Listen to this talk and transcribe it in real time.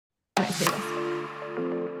And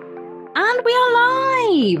we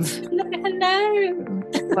are live. Hello.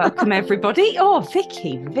 Welcome, everybody. Oh,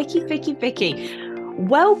 Vicky.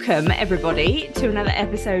 Welcome, everybody, to another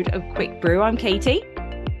episode of Quick Brew. I'm Katie.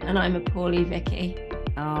 And I'm a poorly Vicky.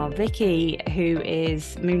 Oh, Vicky, who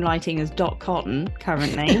is moonlighting as Dot Cotton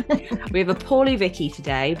currently. We have a poorly Vicky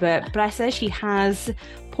today, but bless her, she has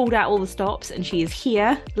pulled out all the stops and she is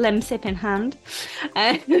here, lem sip in hand.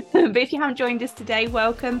 But if you haven't joined us today,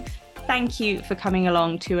 welcome. Thank you for coming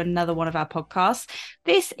along to another one of our podcasts.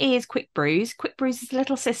 This is Quick Brews. Quick Brews is the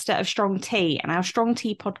little sister of Strong Tea, and our Strong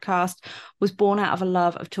Tea podcast was born out of a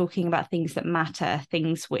love of talking about things that matter,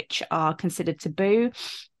 things which are considered taboo,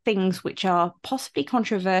 things which are possibly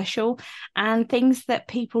controversial, and things that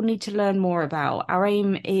people need to learn more about. Our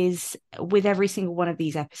aim is, with every single one of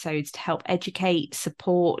these episodes, to help educate,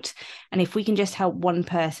 support, and if we can just help one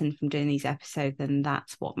person from doing these episodes, then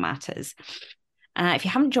that's what matters. If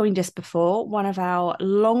you haven't joined us before, one of our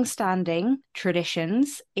long-standing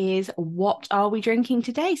traditions is, what are we drinking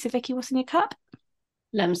today? So, Vicky, what's in your cup?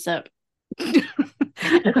 Lem sip.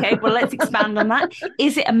 Okay, well, let's expand on that.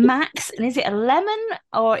 Is it a Max, and is it a lemon,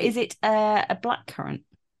 or is it a blackcurrant?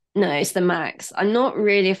 No, it's the Max. I'm not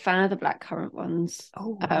really a fan of the blackcurrant ones.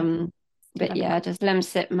 Oh, but yeah, just lem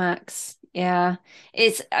sip Max. Yeah,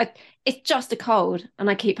 it's just a cold, and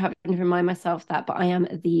I keep having to remind myself that. But I am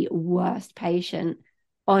the worst patient.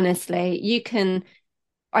 Honestly,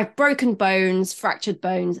 I've broken bones, fractured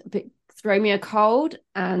bones, but throw me a cold,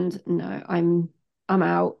 and no, I'm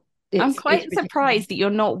out. I'm quite surprised that you're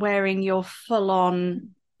not wearing your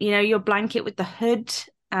full-on, your blanket with the hood.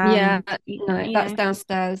 Yeah, no, that's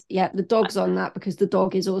downstairs. Yeah, the dog's on that because the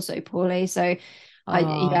dog is also poorly. So,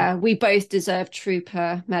 we both deserve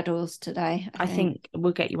trooper medals today. I think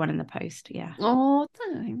we'll get you one in the post. Yeah. Oh,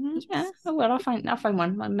 thanks. Yeah. Oh well, I'll find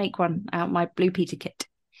one. I'll make one out of my Blue Peter kit.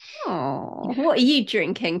 Oh, what are you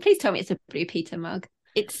drinking? Please tell me it's a Blue Peter mug.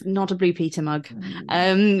 It's not a Blue Peter mug.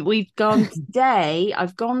 We've gone today.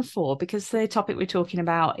 I've gone for, because the topic we're talking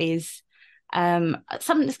about is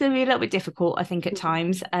something that's going to be a little bit difficult, I think, at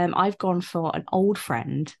times. I've gone for an old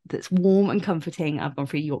friend that's warm and comforting. I've gone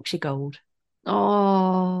for a Yorkshire Gold.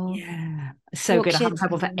 Oh, yeah, so good. I haven't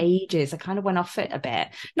had one for ages. I kind of went off it a bit,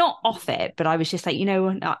 not off it, but I was just like,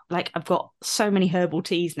 like I've got so many herbal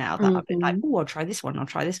teas now that I've been like, oh, I'll try this one. I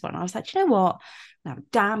was like, you know what? No,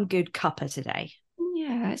 damn good cuppa today.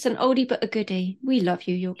 Yeah, it's an oldie but a goodie. We love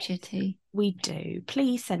you, Yorkshire tea. We do.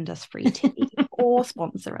 Please send us free tea or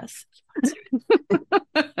sponsor us.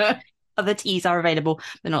 Other teas are available.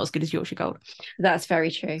 They're not as good as Yorkshire Gold. That's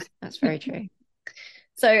very true.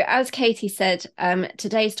 So, as Katie said,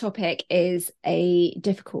 today's topic is a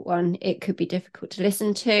difficult one. It could be difficult to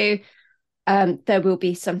listen to. There will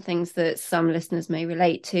be some things that some listeners may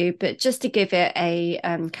relate to, but just to give it a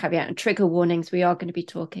caveat and trigger warnings, we are going to be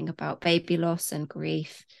talking about baby loss and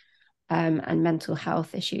grief and mental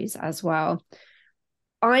health issues as well.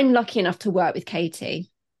 I'm lucky enough to work with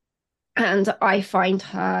Katie, and I find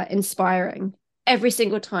her inspiring. Every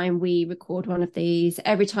single time we record one of these,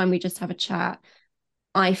 every time we just have a chat,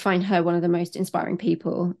 I find her one of the most inspiring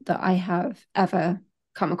people that I have ever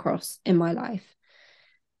come across in my life.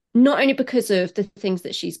 Not only because of the things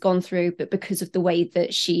that she's gone through, but because of the way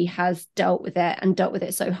that she has dealt with it and dealt with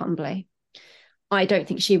it so humbly. I don't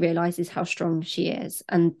think she realizes how strong she is.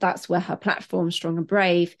 And that's where her platform, Strong and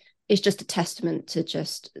Brave, is just a testament to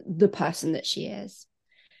just the person that she is.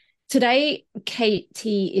 Today,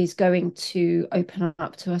 Katie is going to open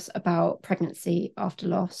up to us about pregnancy after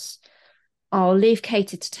loss. I'll leave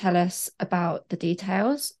Katie to tell us about the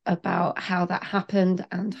details, about how that happened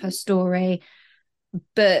and her story.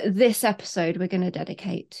 But this episode we're going to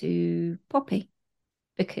dedicate to Poppy,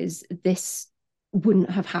 because this wouldn't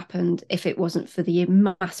have happened if it wasn't for the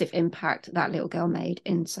massive impact that little girl made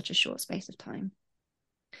in such a short space of time.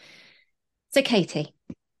 So, Katie,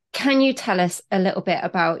 can you tell us a little bit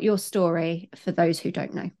about your story for those who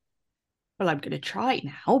don't know? Well, I'm going to try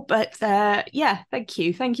now, but yeah, thank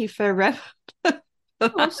you for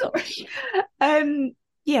Oh, sorry.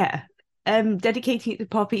 Dedicating it to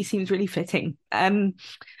Poppy seems really fitting. For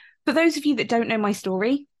those of you that don't know my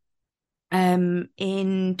story, in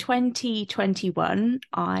 2021,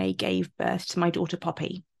 I gave birth to my daughter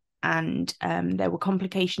Poppy, and there were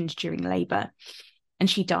complications during labour, and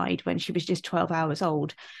she died when she was just 12 hours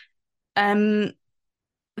old. The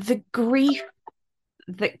grief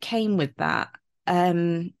that came with that,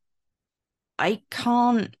 I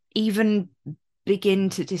can't even begin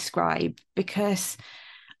to describe, because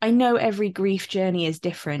I know every grief journey is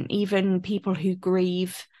different. Even people who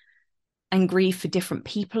grieve and grieve for different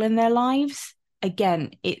people in their lives,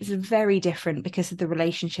 again, it's very different because of the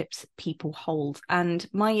relationships people hold. And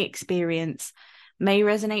my experience may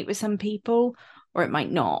resonate with some people or it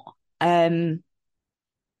might not.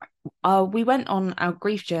 We went on our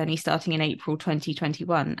grief journey starting in April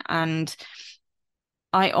 2021, and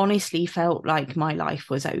I honestly felt like my life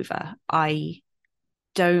was over. I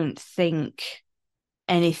don't think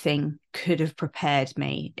anything could have prepared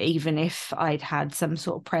me, even if I'd had some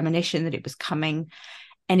sort of premonition that it was coming,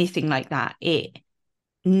 anything like that. It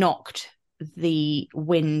knocked the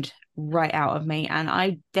wind right out of me,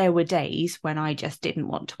 and there were days when I just didn't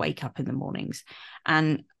want to wake up in the mornings,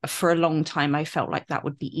 and for a long time I felt like that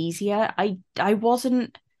would be easier. I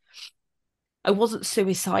wasn't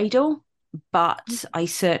suicidal, but I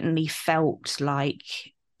certainly felt like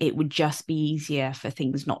it would just be easier for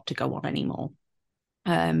things not to go on anymore.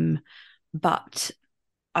 But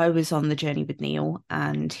I was on the journey with Neil,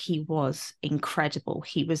 and he was incredible.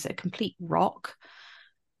 He was a complete rock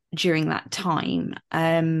during that time,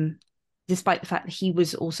 despite the fact that he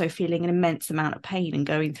was also feeling an immense amount of pain and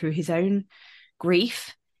going through his own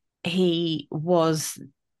grief. He was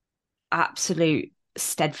absolute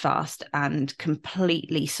steadfast and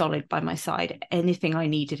completely solid by my side. Anything I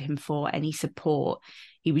needed him for, any support,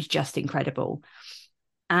 he was just incredible.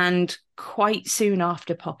 And quite soon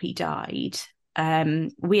after Poppy died,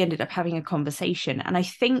 we ended up having a conversation. And I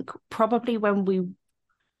think probably when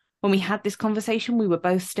we had this conversation, we were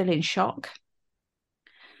both still in shock,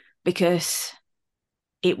 because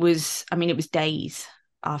it was days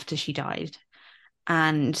after she died.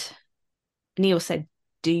 And Neil said,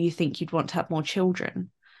 "Do you think you'd want to have more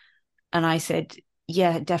children?" And I said,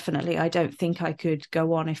 "Yeah, definitely. I don't think I could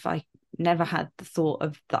go on if I never had the thought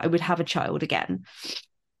of that I would have a child again."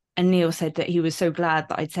 And Neil said that he was so glad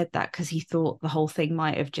that I'd said that, because he thought the whole thing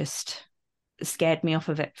might have just scared me off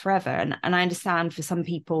of it forever. And I understand for some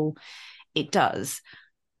people it does,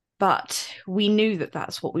 but we knew that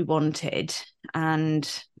that's what we wanted. And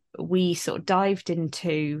we sort of dived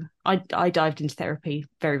into, I dived into therapy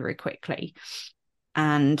very, very quickly.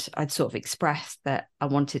 And I'd sort of expressed that I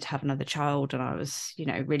wanted to have another child, and I was,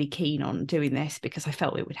 really keen on doing this because I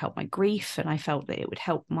felt it would help my grief, and I felt that it would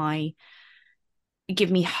help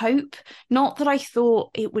give me hope. Not that I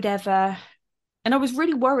thought it would ever, and I was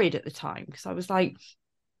really worried at the time, because I was like,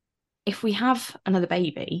 if we have another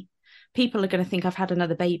baby, people are going to think I've had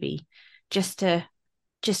another baby just to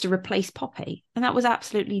replace Poppy. And that was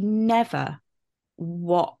absolutely never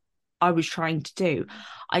what I was trying to do.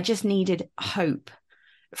 I just needed hope.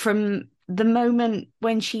 From the moment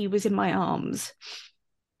when she was in my arms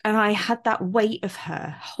and I had that weight of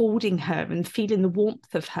her, holding her and feeling the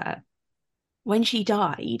warmth of her, when she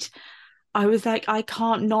died, I was like, I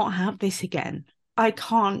can't not have this again. I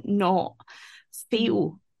can't not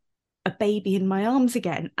feel a baby in my arms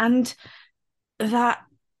again. And that,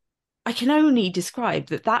 I can only describe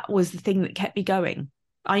that was the thing that kept me going.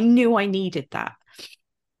 I knew I needed that.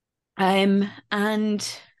 And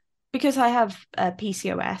because I have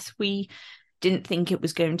PCOS, we didn't think it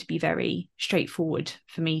was going to be very straightforward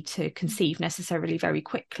for me to conceive necessarily very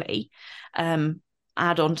quickly.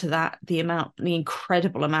 Add on to that the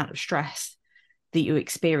incredible amount of stress that you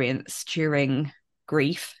experience during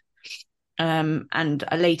grief. And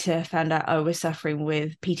I later found out I was suffering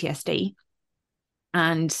with PTSD.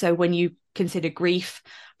 And so when you consider grief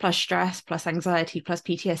plus stress plus anxiety plus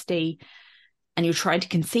PTSD, and you're trying to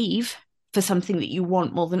conceive for something that you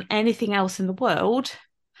want more than anything else in the world,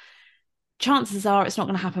 chances are it's not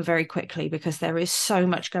going to happen very quickly, because there is so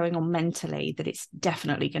much going on mentally that it's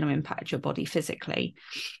definitely going to impact your body physically.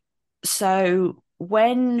 So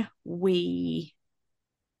when we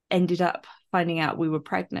ended up finding out we were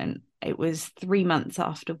pregnant, it was 3 months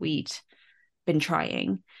after we'd been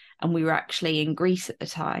trying, and we were actually in Greece at the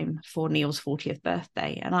time for Neil's 40th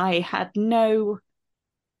birthday. And I had no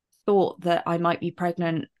thought that I might be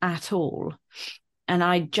pregnant at all. And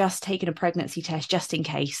I'd just taken a pregnancy test just in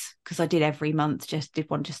case, because I did every month, did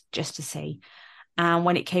one just to see. And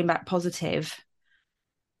when it came back positive,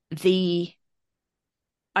 I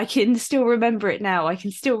can still remember it now. I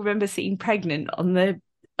can still remember seeing pregnant on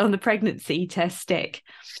the pregnancy test stick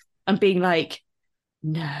and being like,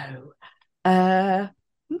 no.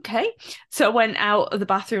 Okay. So I went out of the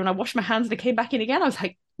bathroom and I washed my hands and I came back in again. I was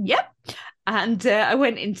like, yep. And I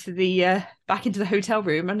went into back into the hotel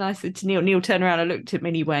room, and I said to Neil turned around and looked at me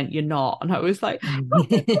and he went, "You're not." And I was like,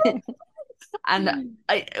 oh. And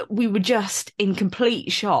we were just in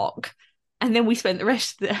complete shock. And then we spent the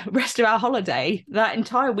rest of our holiday, that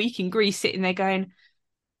entire week in Greece, sitting there going,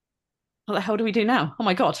 what the hell do we do now? Oh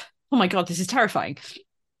my God, this is terrifying.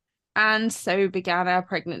 And so began our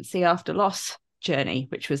pregnancy after loss journey,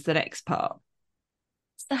 which was the next part.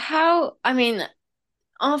 So how, I mean,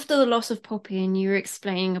 after the loss of Poppy and you were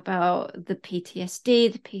explaining about the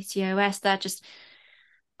PTSD, the PCOS, that just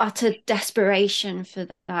utter desperation for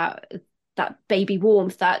that baby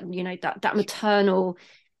warmth, that that maternal,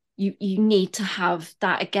 you need to have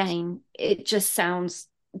that again. It just sounds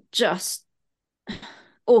just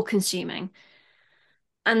all consuming.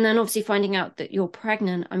 And then obviously finding out that you're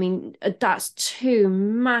pregnant, I mean, that's two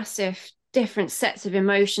massive different sets of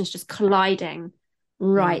emotions just colliding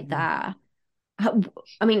right Mm. there.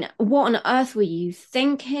 I mean, what on earth were you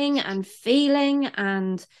thinking and feeling?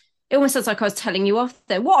 And it almost sounds like I was telling you off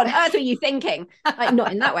there. What on earth were you thinking? Like,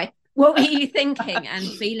 not in that way. What were you thinking and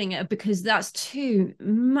feeling? Because that's two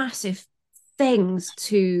massive things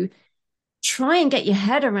to try and get your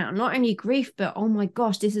head around. Not only grief, but oh my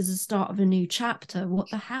gosh, this is the start of a new chapter. What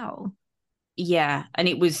the hell? Yeah, and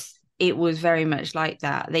it was very much like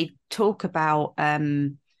that. They talk about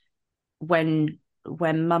when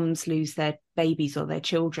mums lose their babies or their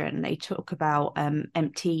children, they talk about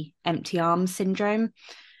empty arm syndrome,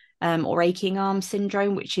 or aching arm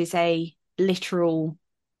syndrome, which is a literal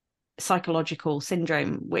psychological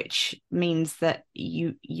syndrome, which means that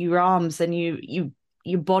your arms and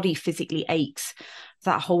your body physically aches for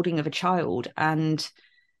that holding of a child, and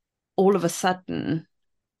all of a sudden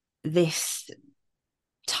this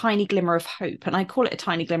tiny glimmer of hope, and I call it a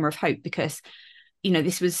tiny glimmer of hope because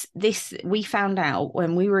this we found out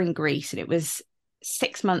when we were in Greece, and it was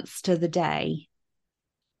 6 months to the day.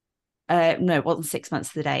 No, it wasn't 6 months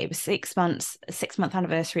to the day. It was 6 months, 6 month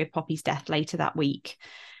anniversary of Poppy's death later that week.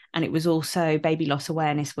 And it was also Baby Loss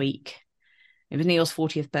Awareness Week. It was Neil's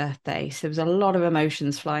 40th birthday. So there was a lot of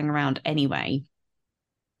emotions flying around anyway.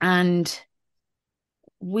 And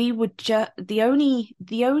we would just, the only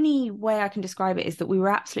way I can describe it is that we were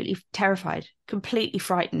absolutely terrified, completely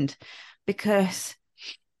frightened, because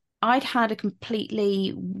I'd had a completely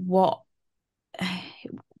what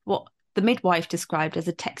the midwife described as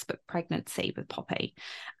a textbook pregnancy with Poppy,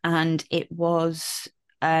 and it was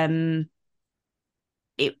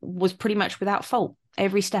pretty much without fault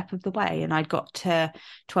every step of the way. And I'd got to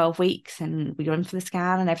 12 weeks and we got in for the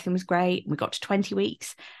scan and everything was great. And we got to 20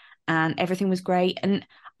 weeks and everything was great. And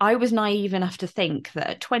I was naive enough to think that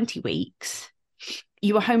at 20 weeks,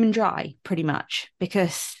 you were home and dry pretty much,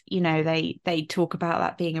 because, they talk about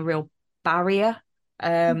that being a real barrier,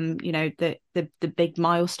 the big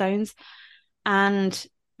milestones. And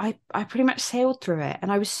I pretty much sailed through it.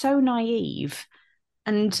 And I was so naive.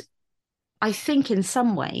 And I think in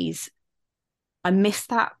some ways I missed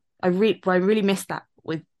that. I really missed that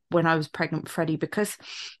with when I was pregnant with Freddie, because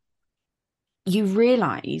you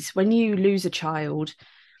realize when you lose a child,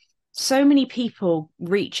 so many people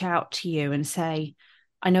reach out to you and say,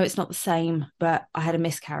 I know it's not the same, but I had a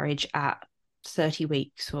miscarriage at 30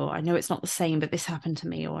 weeks, or I know it's not the same, but this happened to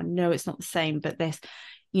me, or I know it's not the same, but this,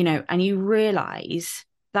 and you realize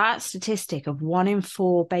that statistic of 1 in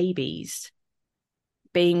 4 babies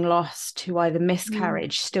being lost to either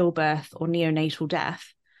miscarriage, stillbirth, or neonatal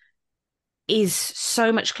death is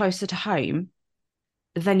so much closer to home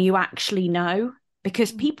than you actually know,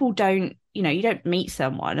 because people don't, you don't meet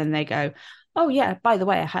someone and they go, oh yeah, by the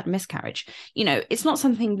way, I had a miscarriage. It's not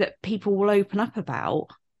something that people will open up about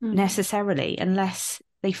necessarily, unless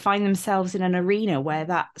they find themselves in an arena where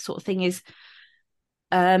that sort of thing is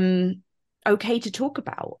okay to talk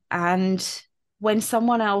about. And when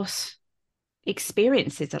someone else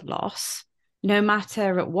experiences a loss, no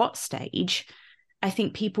matter at what stage, I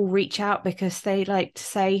think people reach out because they like to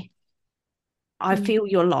say, I feel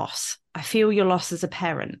your loss. I feel your loss as a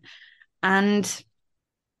parent. And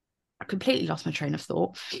I completely lost my train of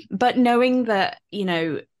thought. But knowing that,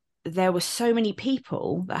 there were so many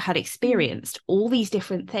people that had experienced all these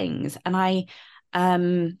different things. And I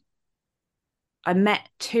met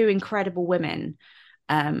 2 incredible women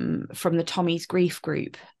from the Tommy's Grief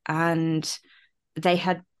group, and they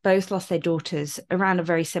had both lost their daughters around a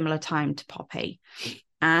very similar time to Poppy.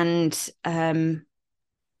 And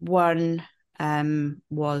one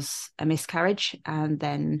was a miscarriage and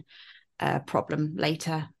then a problem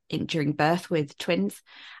later during birth with twins,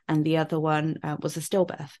 and the other one was a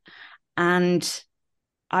stillbirth. And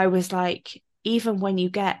I was like, even when you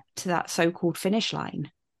get to that so-called finish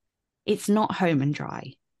line, it's not home and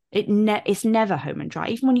dry. It's never home and dry.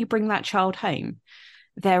 Even when you bring that child home,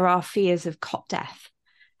 there are fears of cot death.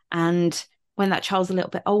 And when that child's a little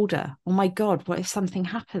bit older, oh my God, what if something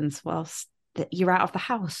happens whilst you're out of the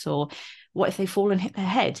house? Or what if they fall and hit their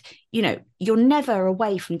head? You're never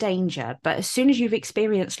away from danger. But as soon as you've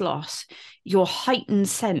experienced loss, your heightened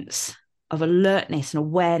sense of alertness and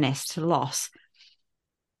awareness to loss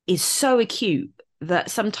is so acute that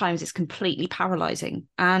sometimes it's completely paralyzing.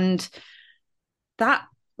 And that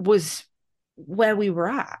was where we were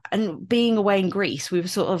at. And being away in Greece, we were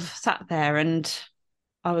sort of sat there, and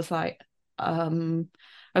I was like,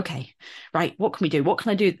 okay, right, what can we do? What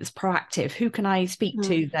can I do that's proactive? Who can I speak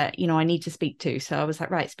to that, I need to speak to? So I was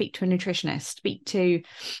like, right, speak to a nutritionist, speak to,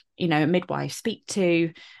 a midwife, speak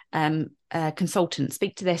to a consultant,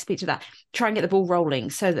 speak to this, speak to that, try and get the ball rolling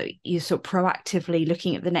so that you're sort of proactively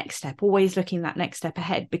looking at the next step, always looking that next step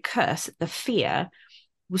ahead, because the fear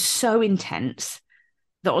was so intense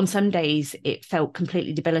that on some days it felt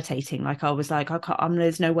completely debilitating. Like I was like,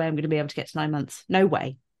 there's no way I'm going to be able to get to 9 months. No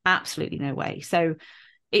way. Absolutely no way. So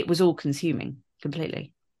it was all consuming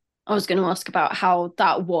completely. I was going to ask about how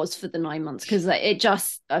that was for the 9 months, because it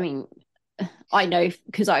just, I mean, I know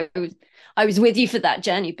because I was with you for that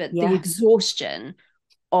journey, but the exhaustion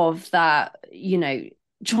of that,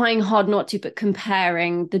 trying hard not to, but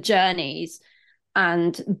comparing the journeys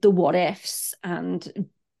and the what ifs, and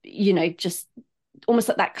just almost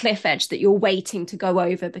like that cliff edge that you're waiting to go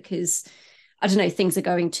over because, I don't know, things are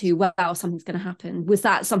going too well, something's going to happen. Was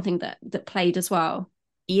that something that played as well?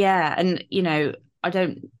 Yeah, and I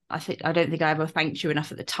don't think I ever thanked you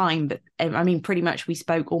enough at the time, but I mean, pretty much we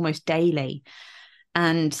spoke almost daily,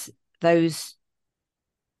 and those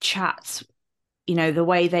chats, the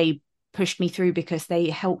way they pushed me through, because they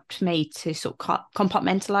helped me to sort of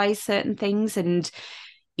compartmentalize certain things, and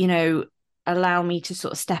allow me to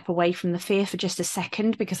sort of step away from the fear for just a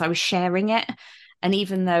second, because I was sharing it. And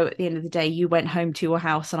even though at the end of the day you went home to your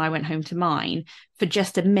house and I went home to mine, for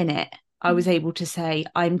just a minute I was able to say,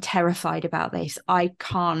 I'm terrified about this. I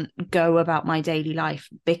can't go about my daily life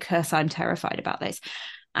because I'm terrified about this.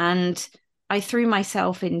 And I threw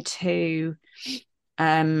myself into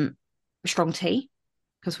strong tea,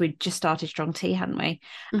 because we'd just started strong tea, hadn't we?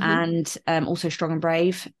 And also strong and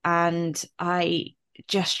brave. And I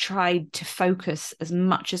just tried to focus as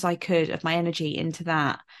much as I could of my energy into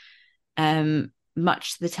that.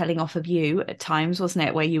 Much the telling off of you at times, wasn't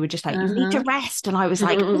it, where you were just like, you need to rest, and I was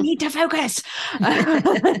like, I need to focus.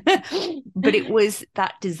 But it was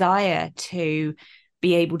that desire to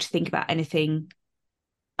be able to think about anything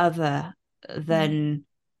other than,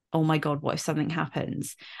 oh my God, what if something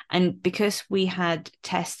happens? And because we had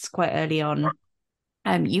tests quite early on,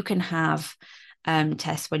 you can have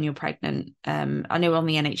tests when you're pregnant. I know on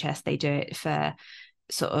the NHS they do it for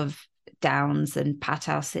sort of Downs and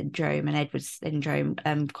Patau syndrome and Edwards syndrome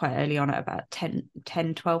quite early on at about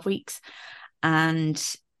 12 weeks.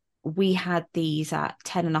 And we had these at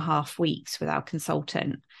 10 and a half weeks with our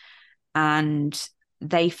consultant. And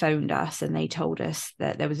they phoned us and they told us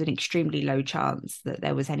that there was an extremely low chance that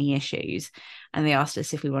there was any issues. And they asked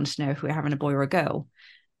us if we wanted to know if we were having a boy or a girl.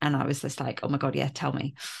 And I was just like, oh my God, yeah, tell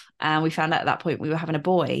me. And we found out at that point we were having a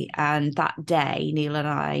boy. And that day, Neil and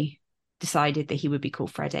I decided that he would be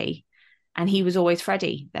called Freddie. And he was always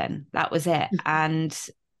Freddie then. That was it. And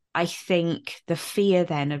I think the fear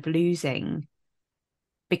then of losing,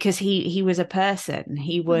 because he was a person,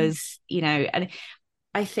 he was, and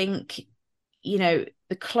I think, the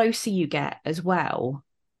closer you get as well,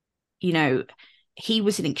 he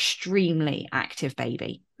was an extremely active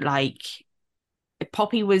baby. Like,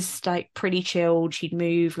 Poppy was like pretty chilled. She'd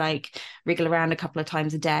move, like wriggle around a couple of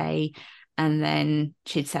times a day, and then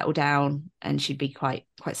she'd settle down and she'd be quite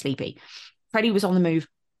sleepy. Freddie was on the move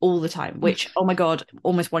all the time, which, oh my God,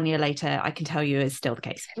 almost 1 year later, I can tell you is still the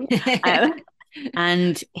case.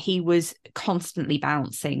 And he was constantly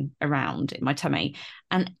bouncing around in my tummy.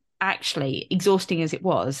 And actually, exhausting as it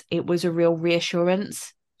was a real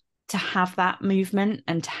reassurance to have that movement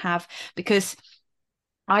and to have, because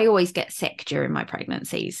I always get sick during my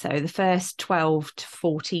pregnancies. So the first 12 to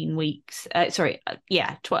 14 weeks, up to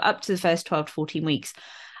the first 12 to 14 weeks,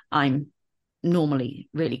 I'm normally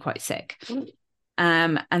really quite sick.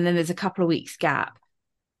 And then there's a couple of weeks gap.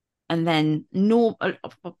 And then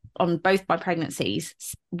on both my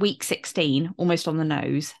pregnancies, week 16, almost on the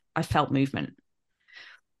nose, I felt movement.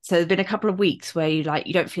 So there's been a couple of weeks where you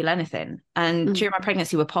don't feel anything. And during my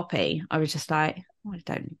pregnancy with Poppy, I was just like, I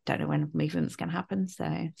don't know when movement's going to happen, so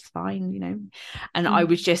it's fine, And I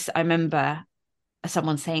remember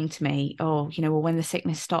someone saying to me, oh, well, when the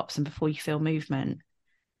sickness stops and before you feel movement,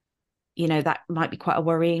 that might be quite a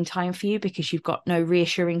worrying time for you because you've got no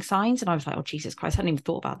reassuring signs. And I was like, oh, Jesus Christ, I hadn't even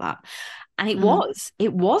thought about that. And it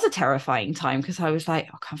was a terrifying time, because I was like,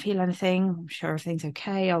 I can't feel anything. I'm sure everything's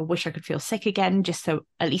okay. I wish I could feel sick again, just so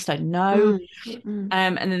at least I know. And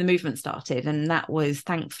then the movement started, and that was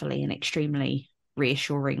thankfully an extremely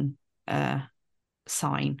reassuring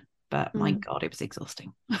sign. But my God, it was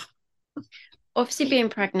exhausting. Obviously, being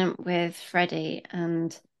pregnant with Freddie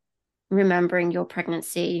and remembering your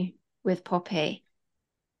pregnancy with Poppy,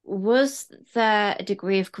 was there a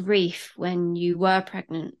degree of grief when you were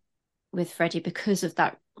pregnant with Freddie because of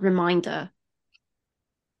that reminder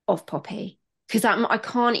of Poppy? Because I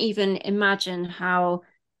can't even imagine how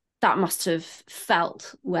that must have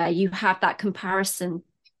felt, where you have that comparison,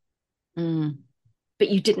 Mm. but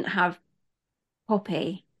you didn't have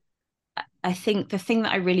Poppy. I think the thing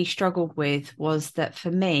that I really struggled with was that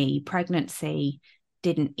for me, pregnancy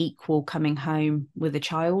didn't equal coming home with a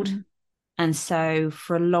child. Mm. And so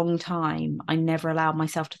for a long time, I never allowed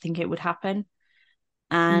myself to think it would happen.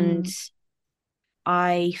 And Mm.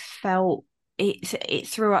 I felt it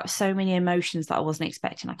threw up so many emotions that I wasn't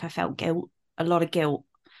expecting. Like I felt guilt, a lot of guilt.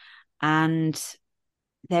 And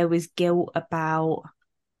there was guilt about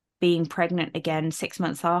being pregnant again 6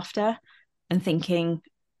 months after and thinking,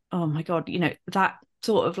 oh my God, that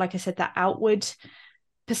sort of, like I said, that outward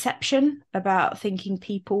perception about thinking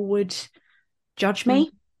people would judge Mm.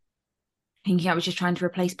 me, thinking I was just trying to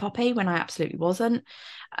replace Poppy when I absolutely wasn't.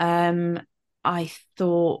 Um, I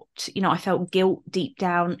thought, I felt guilt deep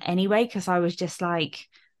down anyway, because I was just like,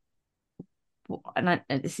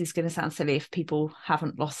 this is going to sound silly if people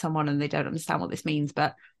haven't lost someone and they don't understand what this means,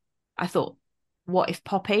 but I thought, what if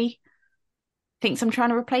Poppy thinks I'm trying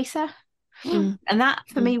to replace her? Mm. And that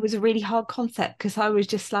for Mm. me was a really hard concept, because I was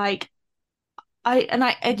just like, I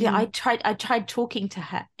Mm. tried talking to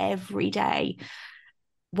her every day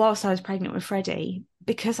whilst I was pregnant with Freddie,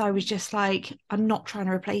 because I was just like, I'm not trying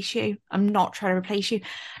to replace you. I'm not trying to replace you.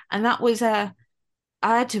 And that was I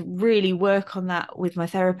had to really work on that with my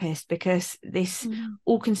therapist, because this Mm.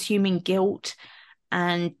 all-consuming guilt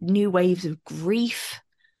and new waves of grief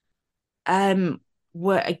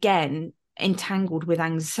were again entangled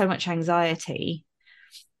with so much anxiety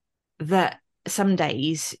that some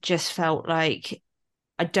days just felt like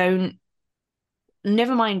I don't,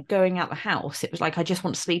 never mind going out the house. It was like I just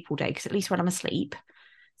want to sleep all day, because at least when I'm asleep,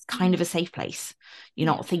 it's kind of Mm. a safe place. You're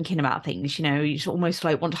Yeah. not thinking about things, you just almost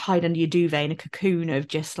like want to hide under your duvet in a cocoon of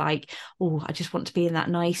just like, oh, I just want to be in that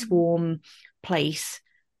nice Mm. warm place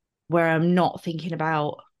where I'm not thinking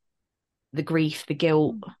about the grief, the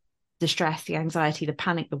guilt, Mm. the stress, the anxiety, the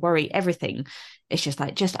panic, the worry, everything. It's just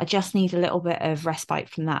like, I just need a little bit of respite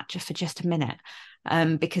from that, just for just a minute.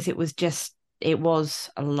 Because it was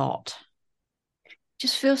a lot.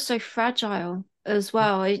 Just feels so fragile as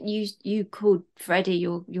well. You called Freddie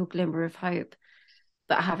your glimmer of hope,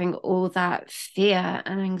 but having all that fear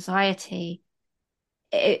and anxiety,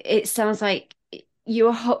 it sounds like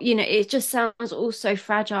it just sounds all so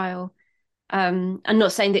fragile. I'm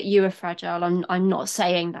not saying that you are fragile. I'm not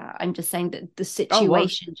saying that. I'm just saying that the Oh,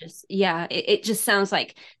 was. situation just, yeah, it just sounds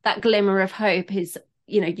like that glimmer of hope is,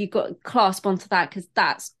 you got to clasp onto that, because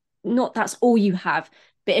that's all you have,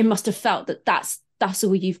 but it must have felt that that's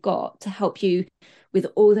all you've got to help you with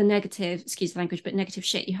all the negative, excuse the language, but negative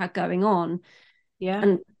shit you had going on. Yeah.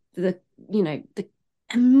 And the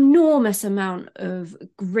enormous amount of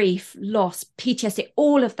grief, loss, PTSD,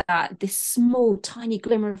 all of that, this small tiny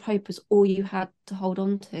glimmer of hope was all you had to hold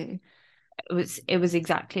on to. It was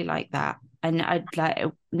exactly like that. And I'd like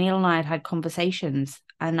Neil and I had conversations,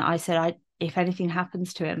 and I said, if anything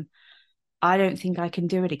happens to him, I don't think I can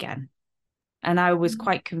do it again. And I was Mm.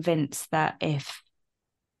 quite convinced that if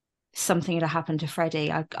something had happened to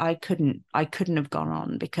Freddie, I couldn't have gone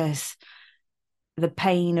on, because the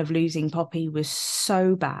pain of losing Poppy was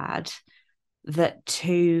so bad that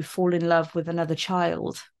to fall in love with another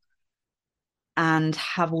child and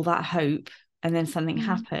have all that hope and then something Mm.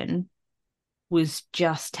 happen was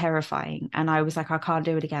just terrifying. And I was like, I can't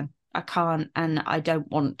do it again. I can't, and I don't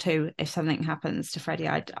want to. If something happens to Freddie,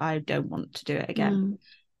 I don't want to do it again.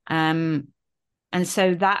 Mm. Um, and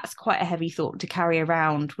so that's quite a heavy thought to carry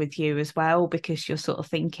around with you as well, because you're sort of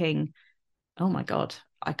thinking, oh my God,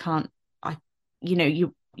 I can't, I,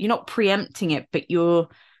 you're not preempting it, but you're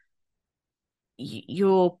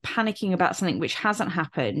panicking about something which hasn't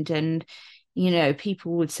happened. And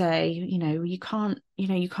people would say, you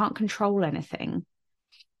can't control anything.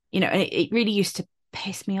 And it really used to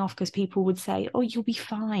piss me off, because people would say, oh, you'll be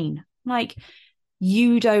fine. Like,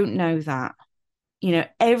 you don't know that.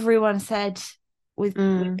 Everyone said with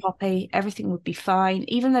Mm. Poppy everything would be fine,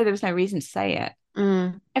 even though there was no reason to say it.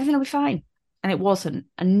 Mm. Everything will be fine, and it wasn't.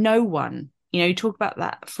 And no one, you talk about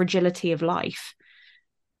that fragility of life,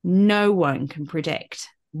 no one can predict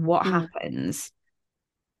what Mm. happens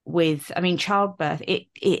with, I mean, childbirth.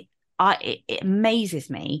 It amazes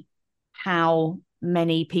me how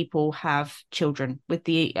many people have children, with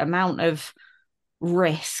the amount of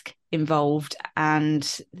risk involved and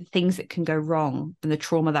things that can go wrong and the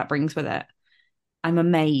trauma that brings with it. I'm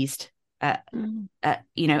amazed Mm.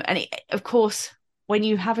 And of course, when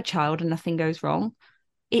you have a child and nothing goes wrong,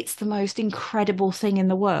 it's the most incredible thing in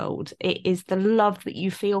the world. It is the love that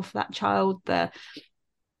you feel for that child, the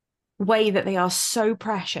way that they are so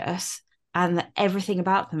precious, and that everything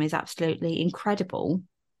about them is absolutely incredible,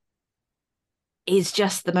 is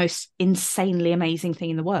just the most insanely amazing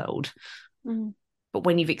thing in the world. Mm. But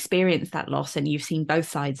when you've experienced that loss and you've seen both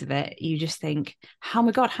sides of it, you just think, oh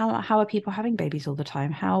my God, how are people having babies all the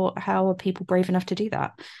time? How are people brave enough to do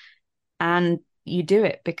that? And you do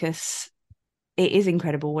it because it is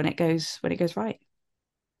incredible when it goes right.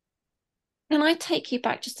 Can I take you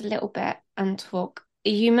back just a little bit and talk?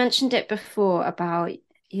 You mentioned it before about,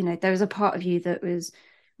 there was a part of you that was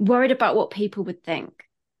worried about what people would think.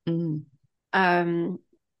 Mm.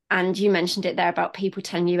 And you mentioned it there about people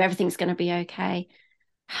telling you everything's going to be okay.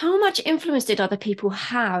 How much influence did other people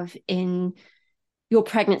have in your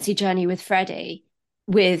pregnancy journey with Freddie,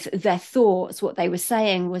 with their thoughts, what they were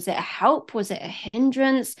saying? Was it a help? Was it a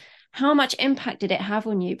hindrance? How much impact did it have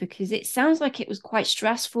on you? Because it sounds like it was quite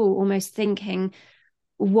stressful, almost thinking,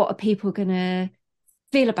 what are people going to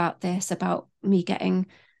feel about this, about me getting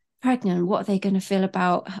pregnant? What are they going to feel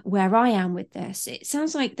about where I am with this? It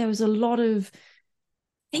sounds like there was a lot of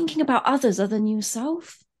thinking about others other than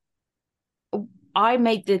yourself. I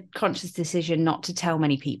made the conscious decision not to tell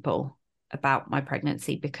many people about my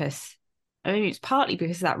pregnancy because, I mean, it's partly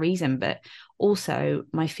because of that reason, but also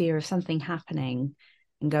my fear of something happening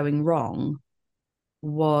and going wrong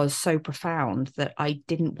was so profound that I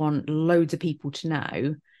didn't want loads of people to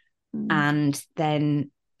know, and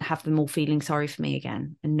then have them all feeling sorry for me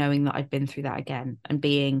again and knowing that I'd been through that again, and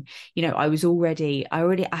being,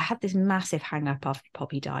 I had this massive hang up after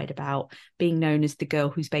Poppy died about being known as the girl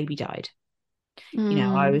whose baby died.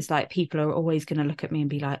 I was like, people are always going to look at me and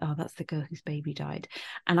be like, oh, that's the girl whose baby died.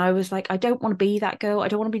 And I was like, I don't want to be that girl. I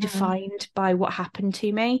don't want to be defined by what happened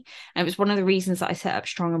to me. And it was one of the reasons that I set up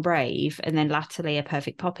Strong and Brave and then latterly A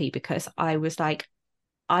Perfect Poppy, because I was like,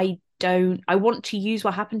 I want to use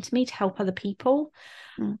what happened to me to help other people,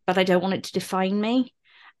 but I don't want it to define me.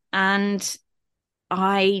 And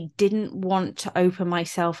I didn't want to open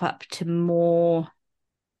myself up to more.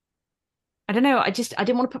 I don't know. I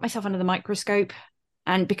didn't want to put myself under the microscope.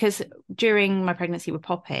 And because during my pregnancy with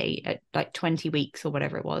Poppy at like 20 weeks or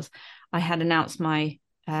whatever it was, I had announced my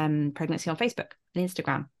pregnancy on Facebook and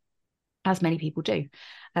Instagram, as many people do.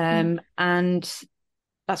 And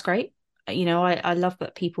that's great. I love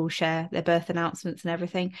that people share their birth announcements and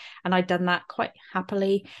everything. And I'd done that quite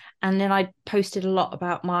happily. And then I posted a lot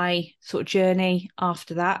about my sort of journey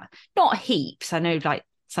after that. Not heaps. I know like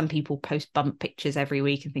some people post bump pictures every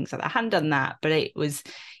week and things like that. I hadn't done that, but it was,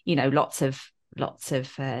 lots of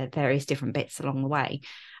various different bits along the way.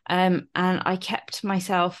 And I kept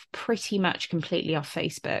myself pretty much completely off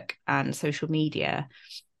Facebook and social media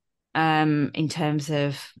in terms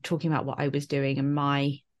of talking about what I was doing and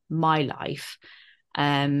my life.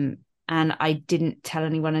 And I didn't tell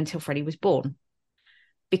anyone until Freddie was born,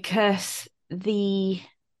 because the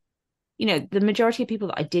majority of people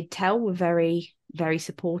that I did tell were very, very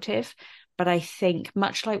supportive. But I think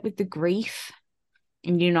much like with the grief,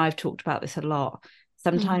 and I've talked about this a lot,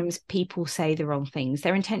 sometimes people say the wrong things.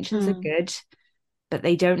 Their intentions are good, but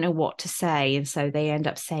they don't know what to say. And so they end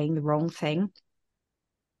up saying the wrong thing.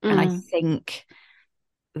 And I think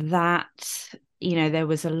that, there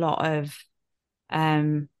was a lot of,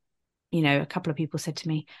 a couple of people said to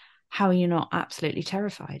me, how are you not absolutely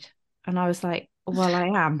terrified? And I was like, well, I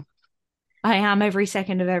am. I am every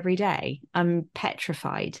second of every day. I'm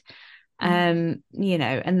petrified. And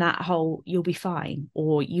that whole, you'll be fine,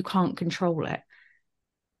 or you can't control it.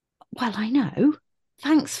 Well, I know.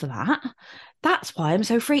 Thanks for that. That's why I'm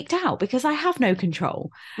so freaked out, because I have no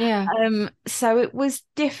control. Yeah. So it was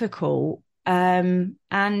difficult. And,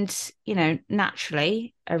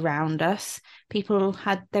 naturally around us, people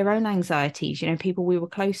had their own anxieties, people we were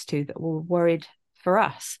close to that were worried for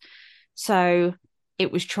us. So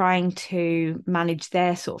it was trying to manage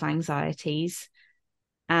their sort of anxieties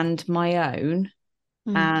and my own.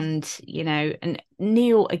 And, and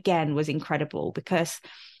Neil again was incredible, because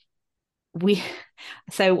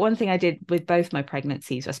so one thing I did with both my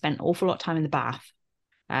pregnancies, I spent an awful lot of time in the bath.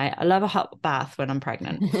 I love a hot bath when I'm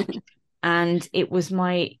pregnant. And it was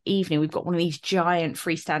my evening. We've got one of these giant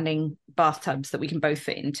freestanding bathtubs that we can both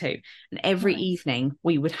fit into. And every evening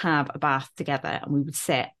we would have a bath together, and we would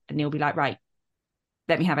sit, and Neil would be like, right,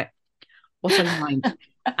 let me have it. What's on your mind?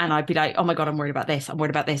 And I'd be like, oh my God, I'm worried about this. I'm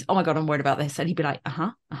worried about this. Oh my God, I'm worried about this. And he'd be like,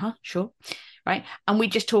 sure. Right. And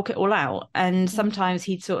we'd just talk it all out. And sometimes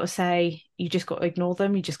he'd sort of say, you just got to ignore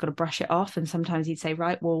them. You just got to brush it off. And sometimes he'd say,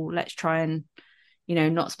 right, well, let's try and,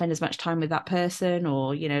 not spend as much time with that person,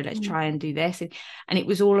 or let's try and do this. And it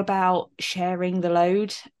was all about sharing the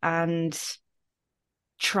load and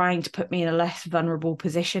trying to put me in a less vulnerable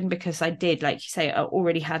position, because I did, like you say, I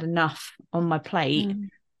already had enough on my plate,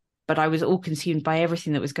 but I was all consumed by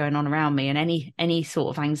everything that was going on around me, and any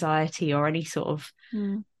sort of anxiety or any sort of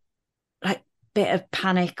like bit of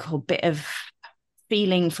panic or bit of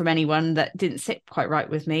feeling from anyone that didn't sit quite right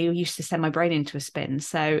with me used to send my brain into a spin.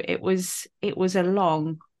 So it was a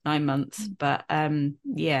long 9 months, but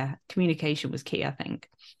communication was key, I think.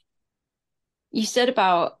 You said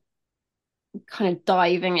about kind of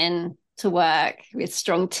diving in to work with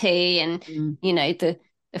strong tea and the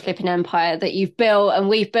flipping empire that you've built and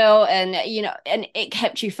we've built, and and it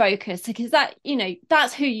kept you focused, because that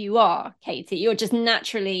that's who you are, Katie. You're just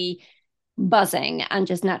naturally buzzing and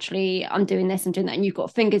just naturally, I'm doing this, I'm doing that, and you've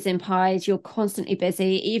got fingers in pies. You're constantly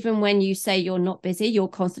busy. Even when you say you're not busy, you're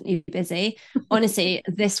constantly busy. Honestly,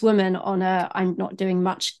 this woman on a I'm not doing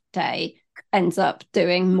much day ends up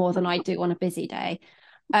doing more than I do on a busy day.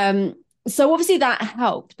 So obviously that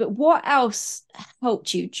helped, but what else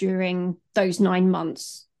helped you during those 9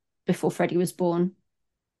 months before Freddie was born?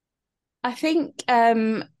 I think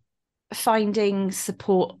finding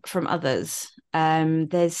support from others.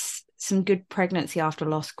 There's some good pregnancy after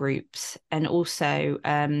loss groups, and also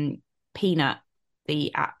Peanut,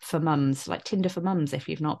 the app for mums, like Tinder for mums, if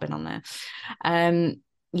you've not been on there.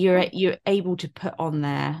 You're able to put on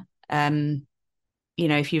there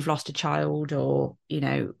if you've lost a child, or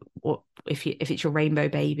or if it's your rainbow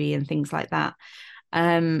baby and things like that.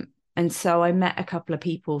 And so I met a couple of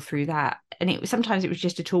people through that, and sometimes it was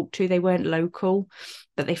just to talk to. They weren't local,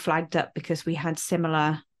 but they flagged up because we had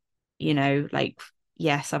similar, like,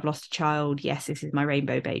 yes, I've lost a child, yes, this is my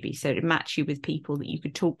rainbow baby. So it matched you with people that you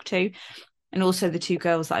could talk to. And also the two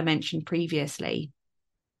girls that I mentioned previously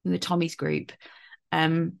in the Tommy's group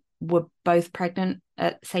were both pregnant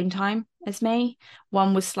at the same time as me.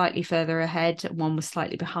 One was slightly further ahead, one was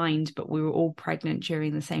slightly behind, but we were all pregnant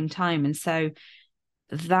during the same time. And so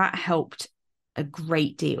that helped a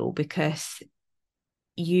great deal, because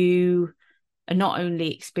you are not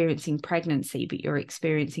only experiencing pregnancy, but you're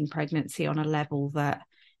experiencing pregnancy on a level that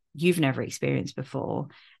you've never experienced before.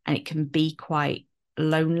 And it can be quite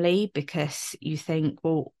lonely, because you think,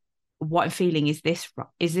 well, what I'm feeling, is this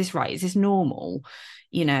right? Is this normal?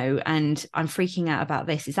 And I'm freaking out about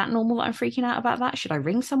this. Is that normal that I'm freaking out about that? Should I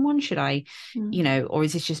ring someone? Should I, or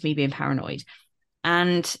is this just me being paranoid?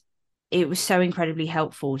 And it was so incredibly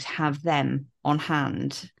helpful to have them on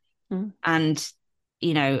hand. And,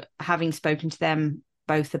 having spoken to them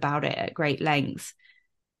both about it at great lengths,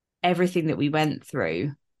 everything that we went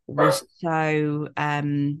through was so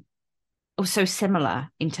similar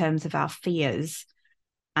in terms of our fears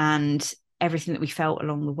and everything that we felt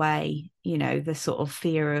along the way. The sort of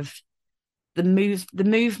fear of the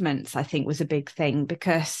movements, I think, was a big thing,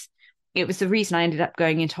 because it was the reason I ended up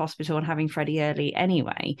going into hospital and having Freddie early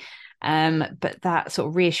anyway. But that sort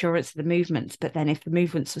of reassurance of the movements, but then if the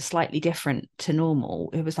movements were slightly different to normal,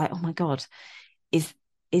 it was like, oh my God, is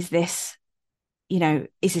this,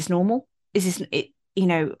 is this normal? Is this it?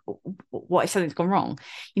 What if something's gone wrong?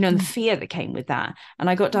 And the fear that came with that. And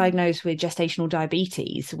I got diagnosed with gestational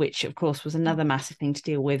diabetes, which of course was another massive thing to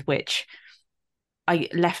deal with, which I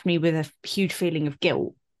left me with a huge feeling of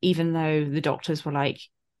guilt, even though the doctors were like,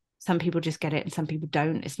 some people just get it and some people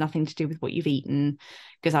don't. It's nothing to do with what you've eaten.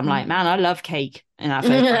 Because I'm like, man, I love cake in that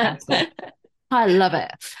first trimester. I love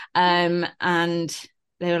it. And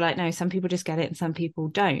they were like, no, some people just get it and some people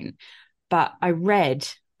don't. But I read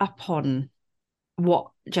up on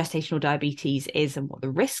what gestational diabetes is and what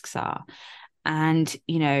the risks are. And,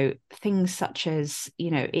 things such as,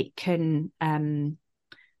 it can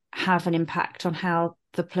have an impact on how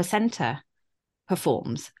the placenta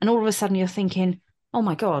performs. And all of a sudden you're thinking, oh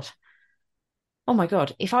my God,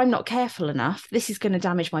 if I'm not careful enough, this is going to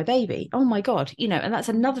damage my baby. Oh my God, and that's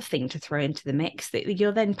another thing to throw into the mix that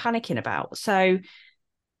you're then panicking about. So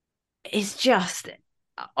it's just,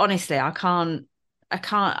 honestly, I can't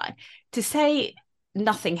to say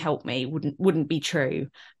nothing helped me wouldn't be true,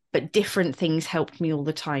 but different things helped me all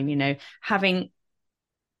the time. Having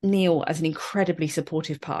Neil as an incredibly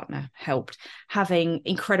supportive partner helped, having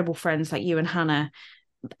incredible friends like you and Hannah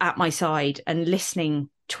at my side and listening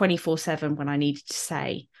 24/7 when I needed to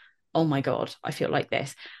say, oh my God, I feel like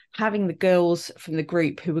this, having the girls from the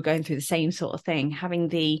group who were going through the same sort of thing,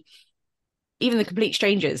 having even the complete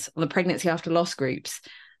strangers on the pregnancy after loss groups,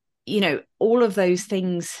 all of those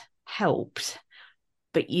things helped.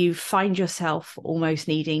 But you find yourself almost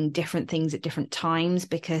needing different things at different times,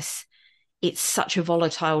 because it's such a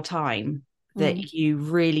volatile time Mm. that you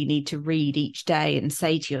really need to read each day and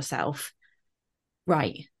say to yourself,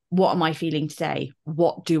 right, what am I feeling today?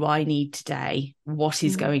 What do I need today? What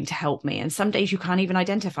is Mm. going to help me? And some days you can't even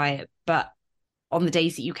identify it, but on the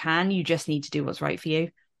days that you can, you just need to do what's right for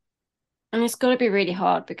you. And it's got to be really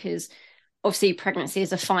hard because obviously pregnancy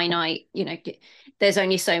is a finite, there's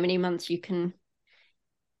only so many months you can,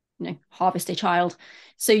 harvest a child.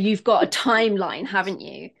 So you've got a timeline, haven't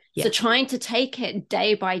you? So Yeah. trying to take it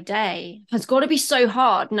day by day has got to be so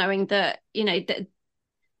hard, knowing that, that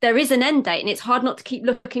there is an end date, and it's hard not to keep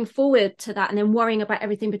looking forward to that and then worrying about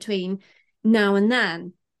everything between now and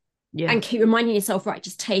then, Yeah. and keep reminding yourself, right,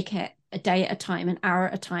 just take it a day at a time, an hour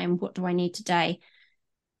at a time. What do I need today?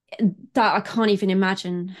 That I can't even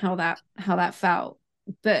imagine how that felt.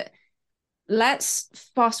 But let's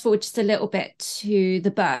fast forward just a little bit to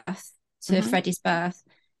the birth, to Mm-hmm. Freddie's birth.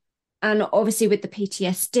 And obviously with the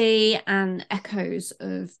PTSD and echoes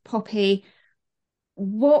of Poppy,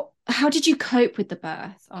 how did you cope with the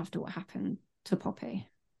birth after what happened to Poppy?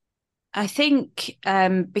 I think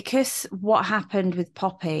because what happened with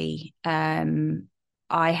Poppy,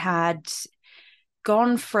 I had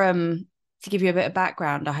gone from, to give you a bit of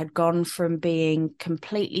background, I had gone from being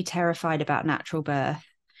completely terrified about natural birth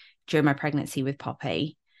during my pregnancy with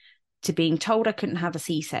Poppy to being told I couldn't have a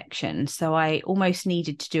C-section. So I almost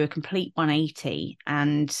needed to do a complete 180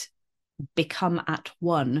 and become at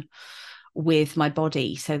one with my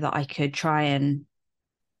body so that I could try and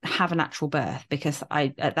have a natural birth, because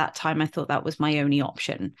at that time I thought that was my only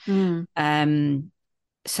option. Mm.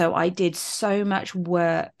 So I did so much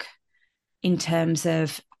work in terms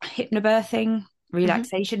of hypnobirthing, Mm-hmm.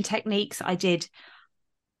 relaxation techniques. I did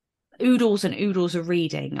oodles and oodles of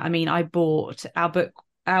reading. I mean, I bought our book,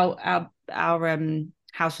 our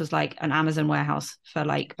house was like an Amazon warehouse for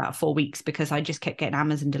like about 4 weeks, because I just kept getting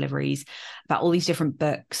Amazon deliveries about all these different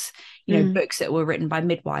books, Mm. books that were written by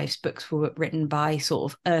midwives, books were written by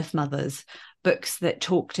sort of earth mothers, books that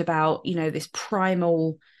talked about, this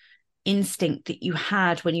primal instinct that you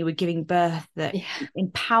had when you were giving birth that Yeah.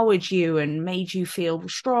 empowered you and made you feel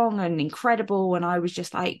strong and incredible. And I was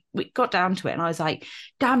just like, we got down to it and I was like,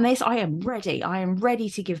 damn this, I am ready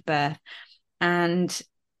to give birth. And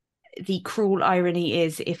the cruel irony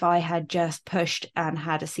is, if I had just pushed and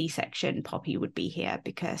had a C-section, Poppy would be here,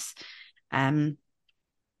 because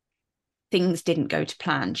things didn't go to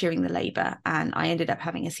plan during the labor and I ended up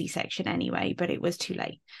having a C-section anyway, but it was too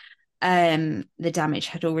late. The damage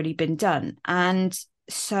had already been done. And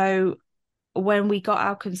so when we got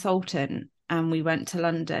our consultant and we went to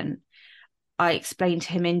London, I explained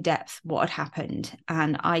to him in depth what had happened.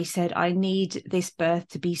 And I said, I need this birth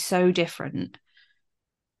to be so different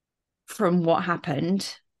from what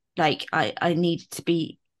happened. Like, I need to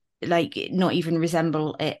be like not even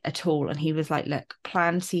resemble it at all. And he was like, look,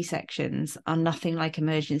 planned C-sections are nothing like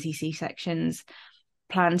emergency C-sections.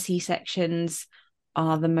 Planned C-sections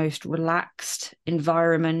are the most relaxed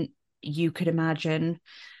environment you could imagine.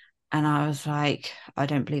 And I was like, I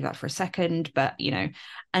don't believe that for a second, but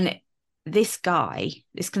and this guy,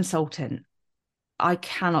 this consultant, I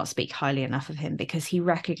cannot speak highly enough of him, because he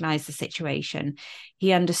recognized the situation.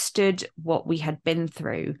 He understood what we had been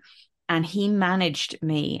through, and he managed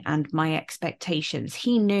me and my expectations.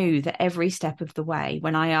 He knew that every step of the way,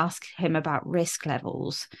 when I asked him about risk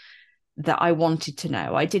levels, that I wanted to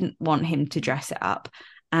know. I didn't want him to dress it up.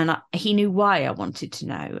 And he knew why I wanted to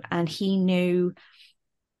know. And he knew,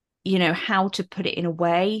 how to put it in a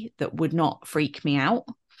way that would not freak me out,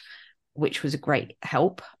 which was a great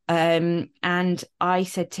help. And I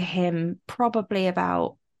said to him, probably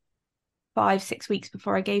about 5-6 weeks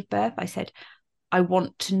before I gave birth, I said, I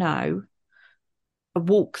want to know a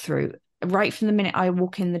walkthrough right from the minute I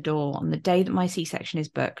walk in the door on the day that my C-section is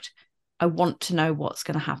booked. I want to know what's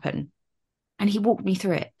going to happen. And he walked me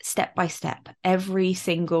through it step by step, every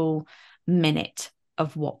single minute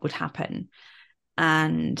of what would happen.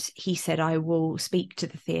 And he said, I will speak to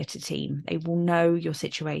the theatre team. They will know your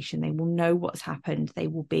situation. They will know what's happened. They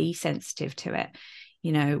will be sensitive to it.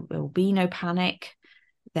 There will be no panic.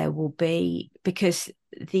 There will be, because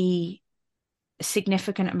the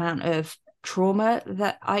significant amount of trauma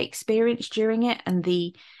that I experienced during it and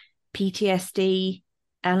the PTSD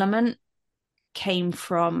element came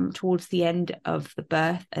from towards the end of the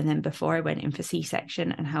birth and then before I went in for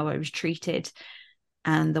C-section, and how I was treated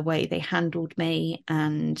and the way they handled me,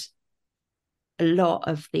 and a lot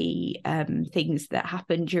of the things that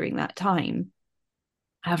happened during that time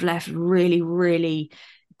have left really, really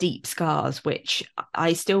deep scars, which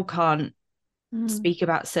I still can't speak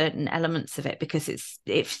about certain elements of it, because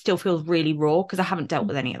it still feels really raw, because I haven't dealt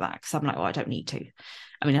with any of that, because I'm like, well, I don't need to.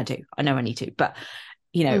 I mean, I do. I know I need to, but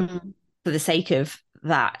Mm. for the sake of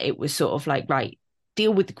that, it was sort of like, right,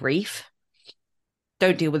 deal with the grief.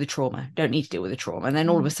 Don't deal with the trauma. Don't need to deal with the trauma. And then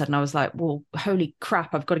all of a sudden I was like, well, holy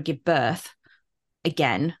crap, I've got to give birth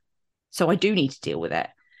again. So I do need to deal with it.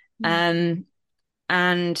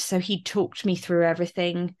 And so he talked me through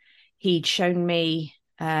everything. He'd shown me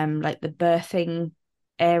like the birthing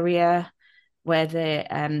area where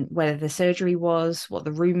the surgery was, what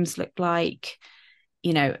the rooms looked like,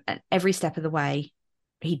 every step of the way.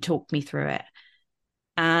 He talked me through it.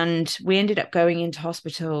 And we ended up going into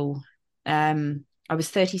hospital. I was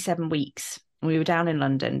 37 weeks. We were down in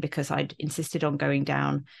London because I'd insisted on going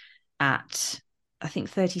down at, I think,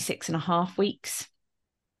 36 and a half weeks.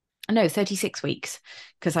 No, 36 weeks,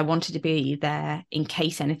 because I wanted to be there in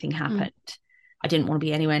case anything happened. I didn't want to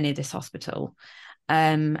be anywhere near this hospital.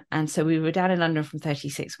 And so we were down in London from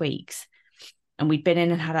 36 weeks. And we'd been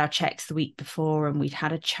in and had our checks the week before, and we'd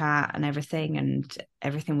had a chat and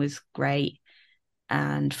everything was great.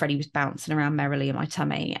 And Freddie was bouncing around merrily in my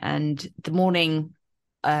tummy. And the morning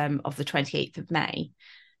of the 28th of May,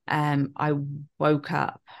 I woke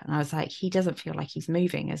up and I was like, he doesn't feel like he's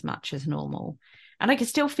moving as much as normal. And I could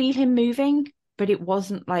still feel him moving, but it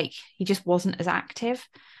wasn't like, he just wasn't as active.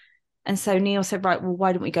 And so Neil said, right, well,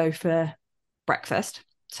 why don't we go for breakfast?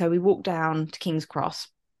 So we walked down to King's Cross.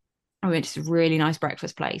 I went to this really nice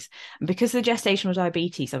breakfast place. And because of the gestational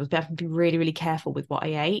diabetes, I was having to be really, really careful with what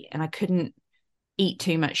I ate. And I couldn't eat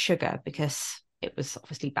too much sugar because it was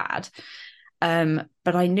obviously bad.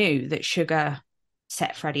 But I knew that sugar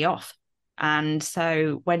set Freddie off. And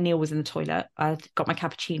so when Neil was in the toilet, I got my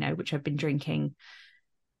cappuccino, which I've been drinking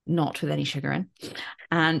not with any sugar in,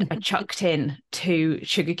 and I chucked in 2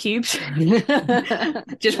 sugar cubes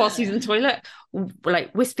just whilst he's in the toilet,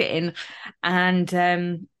 like whisked it in. And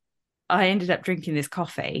I ended up drinking this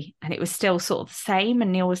coffee, and it was still sort of the same.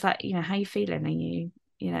 And Neil was like, how are you feeling? Are you,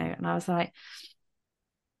 and I was like,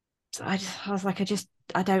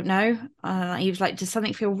 I don't know. He was like, does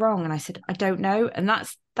something feel wrong? And I said, I don't know. And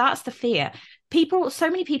that's the fear. So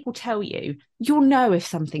many people tell you, you'll know if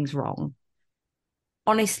something's wrong.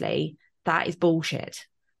 Honestly, that is bullshit,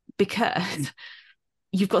 because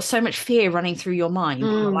you've got so much fear running through your mind.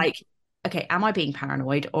 You're like, okay, am I being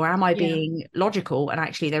paranoid, or am I being logical? And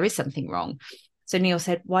actually there is something wrong. So Neil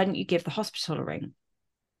said, why don't you give the hospital a ring?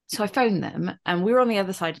 So I phoned them, and we were on the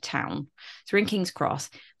other side of town. So we're in King's Cross,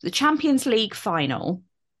 the Champions League final,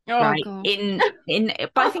 right? God.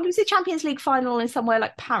 But I think it was the Champions League final in somewhere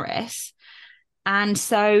like Paris. And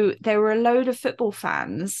so there were a load of football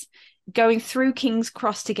fans going through King's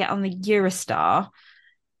Cross to get on the Eurostar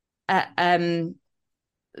at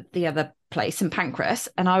the other place in Pancras.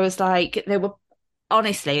 And I was like,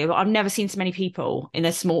 honestly, I've never seen so many people in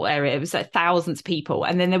a small area. It was like thousands of people.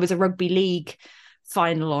 And then there was a rugby league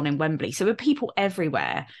final on in Wembley. So there were people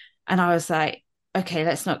everywhere. And I was like, okay,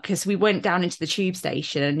 let's not, because we went down into the tube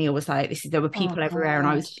station, and Neil was like, there were people everywhere. And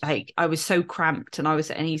I was like, I was so cramped,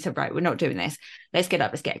 and he said, right, we're not doing this. Let's get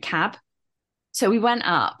up, let's get a cab. So we went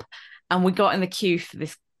up and we got in the queue for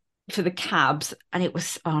the cabs, and it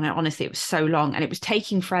was, honestly, it was so long, and it was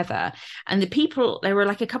taking forever. And there were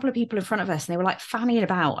like a couple of people in front of us, and they were like fanning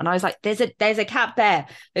about. And I was like, there's a cab there.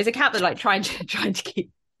 There's a cab that like trying to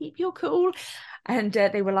keep your cool. And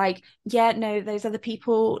they were like, yeah, no, those other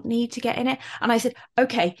people need to get in it. And I said,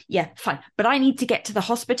 okay, yeah, fine. But I need to get to the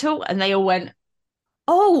hospital. And they all went,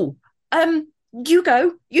 oh, you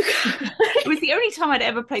go. It was the only time I'd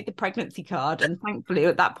ever played the pregnancy card. And thankfully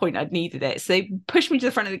at that point I'd needed it. So they pushed me to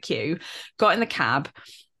the front of the queue, got in the cab,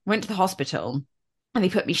 went to the hospital, and they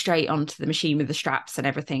put me straight onto the machine with the straps and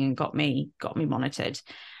everything, and got me monitored,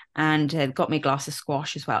 and got me a glass of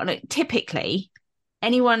squash as well. And typically,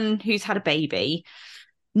 anyone who's had a baby,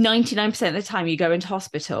 99% of the time you go into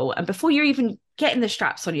hospital, and before you're even getting the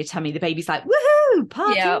straps on your tummy, the baby's like, woohoo,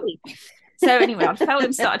 party. Yep. So anyway, I felt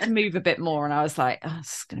him start to move a bit more, and I was like, oh,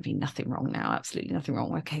 it's going to be nothing wrong now. Absolutely nothing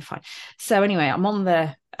wrong. Okay, fine. So anyway, I'm on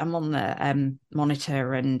the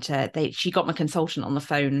monitor, and she got my consultant on the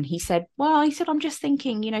phone, and he said, I'm just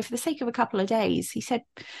thinking, for the sake of a couple of days, he said,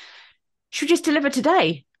 should we just deliver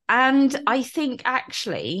today? And I think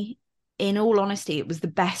actually, in all honesty, it was the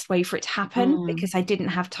best way for it to happen, because I didn't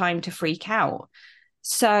have time to freak out.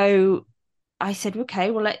 So I said, okay,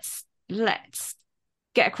 well, let's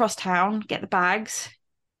get across town, get the bags,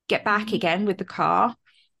 get back again with the car,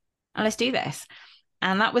 and let's do this.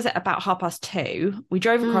 And that was at about 2:30. We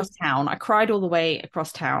drove across town. I cried all the way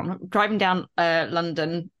across town, driving down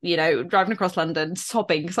London, driving across London,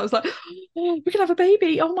 sobbing, because I was like, oh, we can have a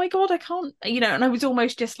baby. Oh my God, I can't, and I was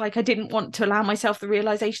almost just like, I didn't want to allow myself the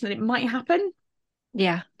realization that it might happen.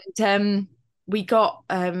 Yeah. And, we got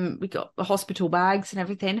the hospital bags and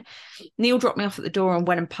everything. Neil dropped me off at the door and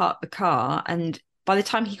went and parked the car. And by the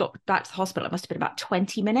time he got back to the hospital, it must have been about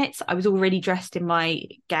 20 minutes. I was already dressed in my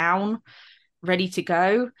gown, ready to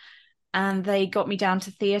go. And they got me down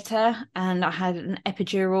to theatre, and I had an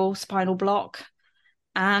epidural spinal block.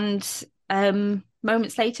 And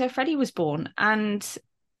moments later, Freddie was born. And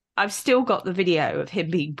I've still got the video of him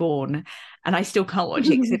being born, and I still can't watch it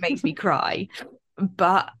because it makes me cry.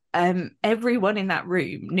 But everyone in that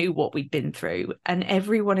room knew what we'd been through, and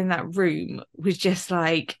everyone in that room was just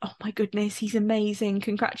like, "Oh my goodness, he's amazing!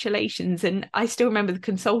 Congratulations!" And I still remember the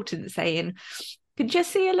consultant saying, "Can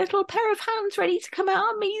just see a little pair of hands ready to come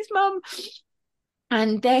out of me's mum."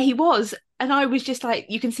 And there he was, and I was just like,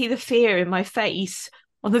 you can see the fear in my face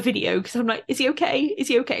on the video because I'm like, is he okay? Is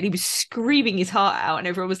he okay? And he was screaming his heart out, and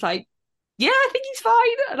everyone was like, yeah, I think he's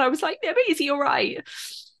fine. And I was like, yeah, but is he all right?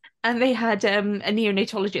 And they had a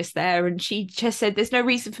neonatologist there, and she just said, there's no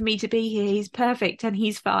reason for me to be here. He's perfect and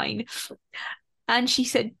he's fine. And she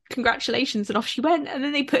said, congratulations, and off she went. And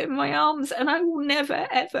then they put him in my arms, and I will never,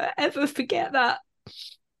 ever, ever forget that.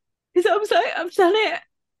 Because I was like, I've done it.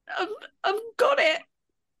 I've got it.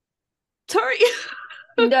 Sorry.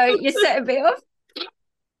 No, you're setting me off.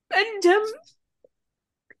 And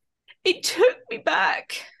it took me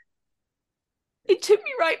back. It took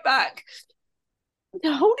me right back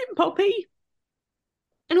to holding Poppy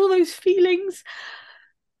and all those feelings.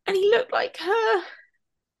 And he looked like her.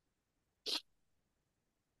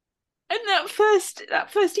 And that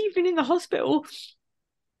first evening in the hospital,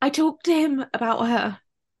 I talked to him about her.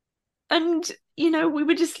 And, we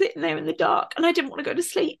were just sitting there in the dark, and I didn't want to go to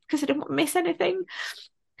sleep because I didn't want to miss anything.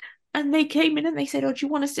 And they came in and they said, oh, do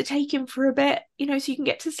you want us to take him for a bit, so you can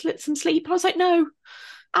get to some sleep? I was like, no,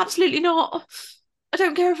 absolutely not. I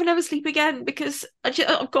don't care if I never sleep again because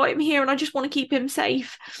I've got him here and I just want to keep him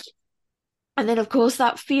safe. And then, of course,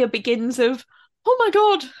 that fear begins of, oh my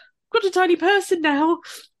God, I've got a tiny person now.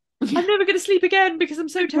 I'm never going to sleep again because I'm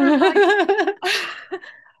so terrified.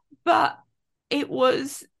 But it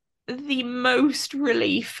was the most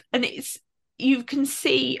relief. And you can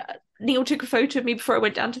see, Neil took a photo of me before I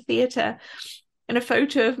went down to theatre, and a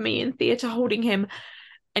photo of me in theatre holding him.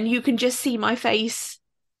 And you can just see my face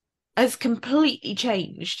has completely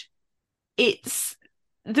changed. It's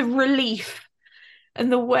the relief and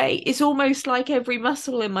the way, it's almost like every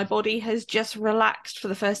muscle in my body has just relaxed for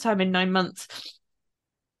the first time in 9 months.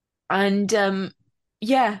 And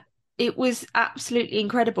it was absolutely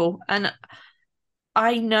incredible. And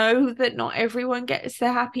I know that not everyone gets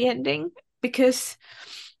their happy ending because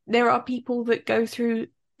there are people that go through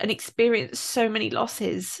and experience so many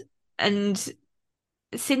losses. And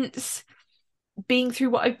since being through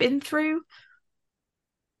what I've been through,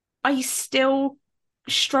 I still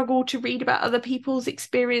struggle to read about other people's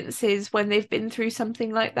experiences when they've been through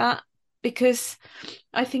something like that, because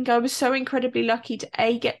I think I was so incredibly lucky to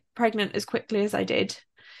A, get pregnant as quickly as I did,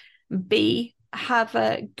 B, have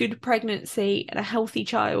a good pregnancy and a healthy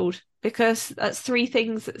child, because that's 3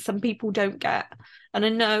 things that some people don't get. And I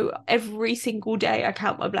know every single day I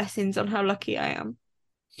count my blessings on how lucky I am.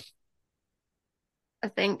 I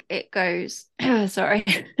think it goes, sorry.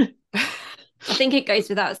 I think it goes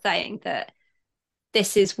without saying that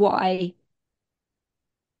this is why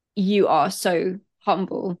you are so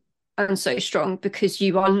humble and so strong, because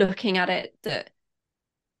you are looking at it that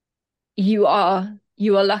you are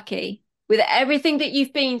lucky with everything that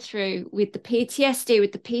you've been through, with the PTSD,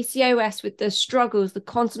 with the PCOS, with the struggles, the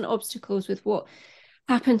constant obstacles, with what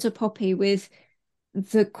happened to Poppy, with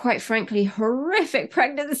the, quite frankly, horrific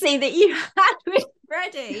pregnancy that you had with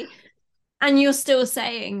Freddie. And you're still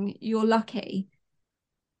saying you're lucky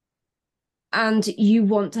and you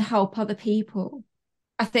want to help other people.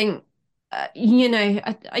 I think, I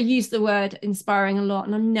use the word inspiring a lot,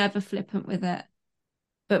 and I'm never flippant with it.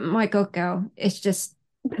 But my God, girl, it's just,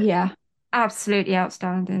 yeah, absolutely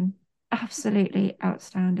outstanding. Absolutely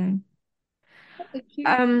outstanding. Thank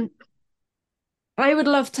you. I would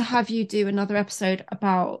love to have you do another episode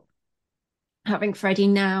about having Freddie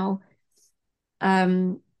now.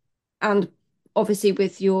 And obviously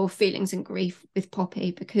with your feelings and grief with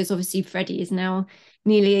Poppy, because obviously Freddie is now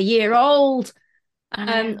nearly a year old.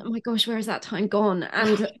 Oh my gosh, where has that time gone?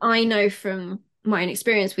 And I know from my own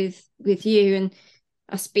experience with you and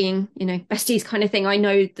us being, besties kind of thing, I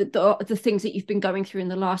know that the things that you've been going through in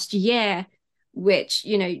the last year, which,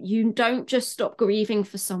 you don't just stop grieving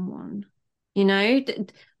for someone,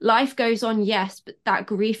 life goes on, yes, but that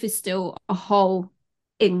grief is still a hole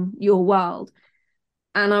in your world.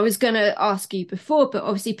 And I was going to ask you before, but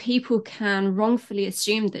obviously people can wrongfully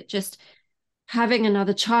assume that just having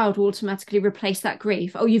another child will automatically replace that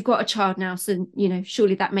grief. Oh, you've got a child now, so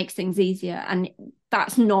surely that makes things easier. And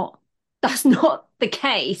that's not the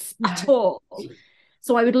case at all.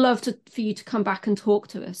 So I would love for you to come back and talk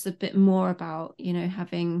to us a bit more about,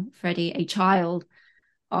 having Freddie a child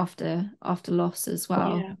after loss as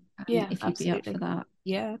well. Yeah, if you'd be up for that.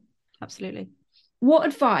 Yeah, absolutely. What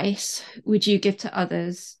advice would you give to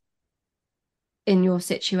others in your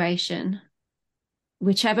situation?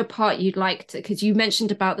 Whichever part you'd like to, because you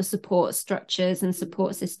mentioned about the support structures and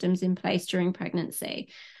support systems in place during pregnancy.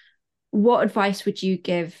 What advice would you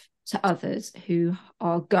give to others who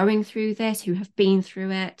are going through this, who have been through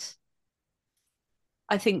it?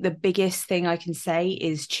 I think the biggest thing I can say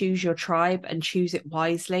is choose your tribe and choose it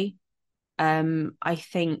wisely. I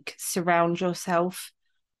think surround yourself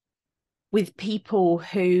with people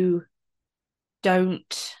who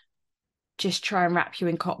don't just try and wrap you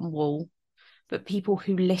in cotton wool, but people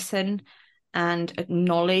who listen and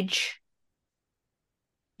acknowledge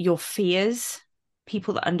your fears,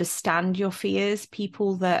 people that understand your fears,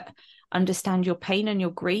 people that understand your pain and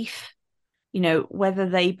your grief, whether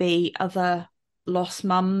they be other lost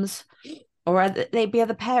mums or they be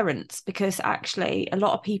other parents, because actually a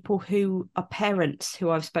lot of people who are parents who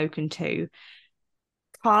I've spoken to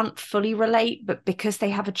can't fully relate, but because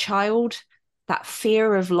they have a child, that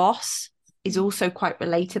fear of loss is also quite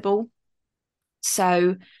relatable.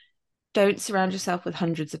 So don't surround yourself with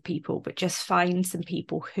hundreds of people, but just find some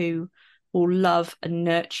people who will love and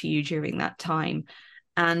nurture you during that time,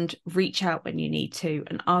 and reach out when you need to,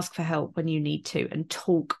 and ask for help when you need to, and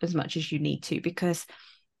talk as much as you need to, because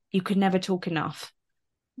you can never talk enough.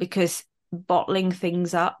 Because bottling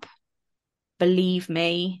things up, believe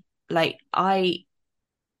me, like I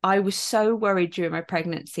was so worried during my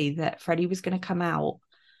pregnancy that Freddie was going to come out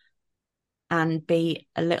and be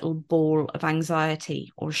a little ball of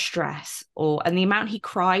anxiety or stress, and the amount he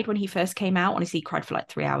cried when he first came out, honestly, he cried for like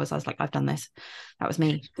 3 hours. I was like, I've done this. That was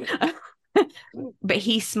me. But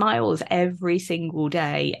he smiles every single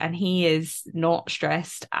day and he is not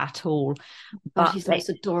stressed at all. But he's the most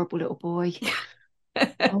adorable little boy.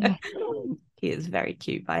 Oh. He is very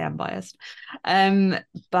cute. I am biased.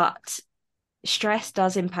 But stress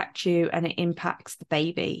does impact you, and it impacts the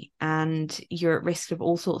baby, and you're at risk of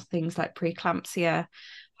all sorts of things like preeclampsia,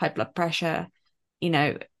 high blood pressure.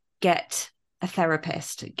 Get a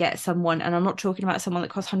therapist, get someone, and I'm not talking about someone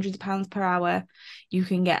that costs hundreds of pounds per hour. You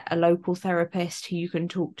can get a local therapist who you can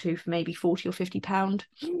talk to for maybe 40 or 50 pound,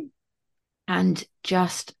 and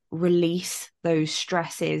just release those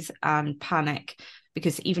stresses and panic.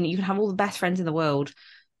 Because even you can have all the best friends in the world,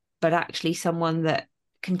 but actually someone that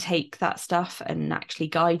can take that stuff and actually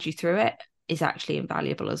guide you through it is actually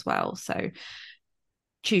invaluable as well. So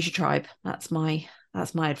choose your tribe. That's my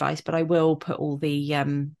advice. But I will put all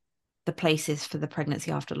the places for the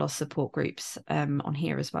pregnancy after loss support groups on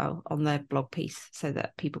here as well, on the blog piece, so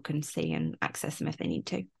that people can see and access them if they need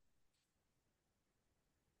to.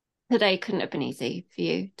 Today couldn't have been easy for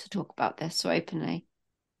you to talk about this so openly.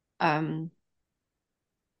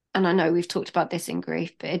 And I know we've talked about this in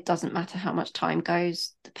grief, but it doesn't matter how much time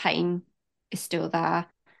goes, the pain is still there.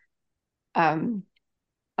 And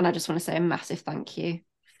I just want to say a massive thank you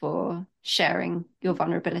for sharing your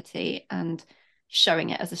vulnerability and showing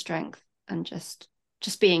it as a strength, and just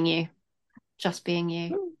being you. Just being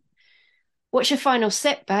you. What's your final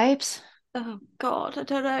sip, babes? Oh God, I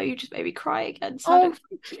don't know. You just made me cry again. So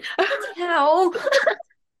hell.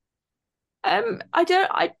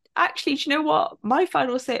 I actually, do you know what? My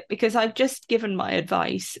final sip, because I've just given my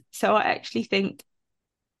advice, so I actually think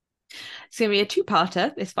it's going to be a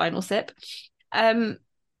two-parter, this final sip.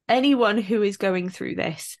 Anyone who is going through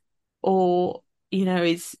this, or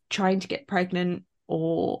is trying to get pregnant,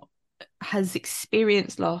 or has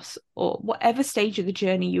experienced loss, or whatever stage of the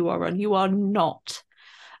journey you are on, you are not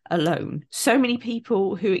alone. So many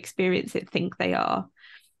people who experience it think they are.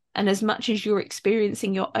 And as much as you're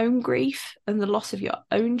experiencing your own grief and the loss of your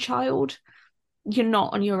own child, you're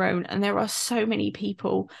not on your own. And there are so many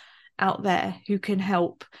people out there who can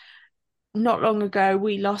help. Not long ago,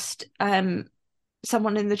 we lost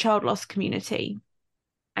someone in the child loss community,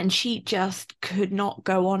 and she just could not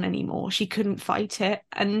go on anymore. She couldn't fight it.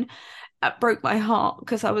 And that broke my heart,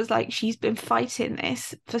 because I was like, she's been fighting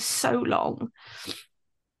this for so long,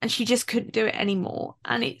 and she just couldn't do it anymore.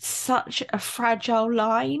 And it's such a fragile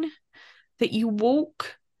line that you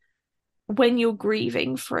walk when you're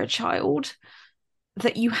grieving for a child,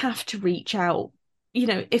 that you have to reach out,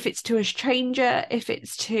 if it's to a stranger, if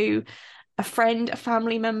it's to a friend, a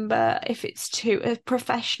family member, if it's to a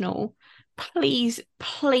professional,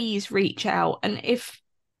 please reach out. And if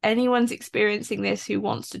anyone's experiencing this who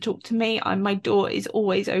wants to talk to me, my door is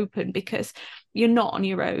always open, because you're not on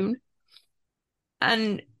your own.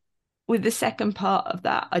 And with the second part of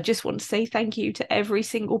that, I just want to say thank you to every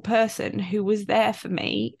single person who was there for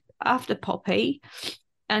me after Poppy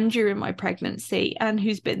and during my pregnancy, and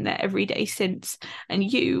who's been there every day since. And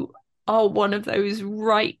you are one of those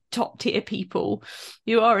right top tier people.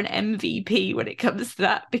 You are an MVP when it comes to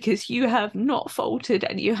that, because you have not faltered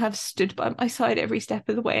and you have stood by my side every step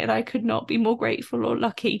of the way. And I could not be more grateful or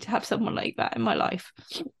lucky to have someone like that in my life.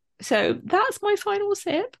 So that's my final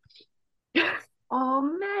sip. Oh,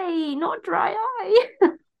 May, not dry eye.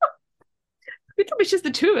 It's just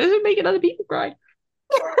the two of us who making other people cry.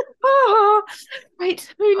 Oh,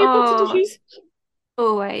 right, we need lots of tissues.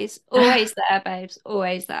 Always there, babes.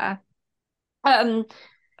 Always there.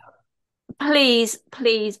 Please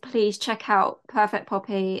check out Perfect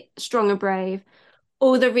Poppy, Strong and Brave,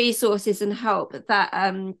 all the resources and help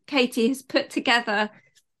that Katie has put together.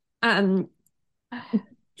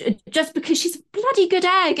 Just because she's a bloody good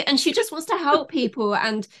egg and she just wants to help people.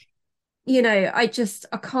 And I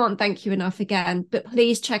can't thank you enough again. But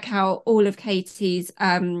please check out all of Katie's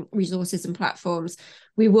resources and platforms.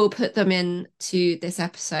 We will put them into this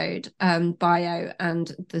episode bio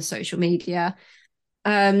and the social media.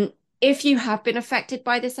 If you have been affected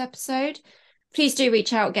by this episode, please do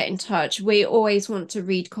reach out, get in touch. We always want to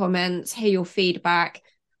read comments, hear your feedback,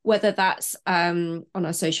 whether that's on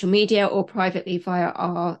our social media or privately via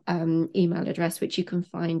our email address, which you can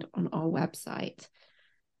find on our website.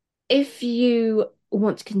 If you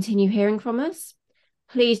want to continue hearing from us,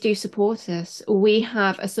 please do support us. We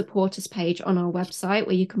have a support us page on our website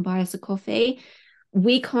where you can buy us a coffee.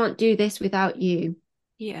 We can't do this without you.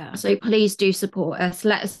 Yeah. So please do support us.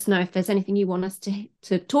 Let us know if there's anything you want us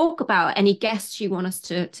to talk about, any guests you want us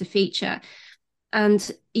to feature.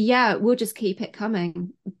 And yeah, we'll just keep it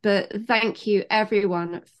coming. But thank you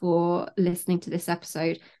everyone for listening to this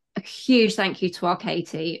episode. A huge thank you to our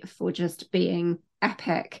Katie for just being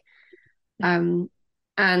epic. And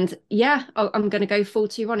yeah, I'm going to go full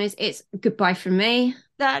 2 on. It's goodbye from me.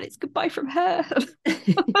 That it's goodbye from her.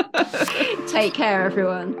 Take care,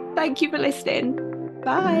 everyone. Thank you for listening.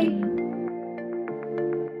 Bye.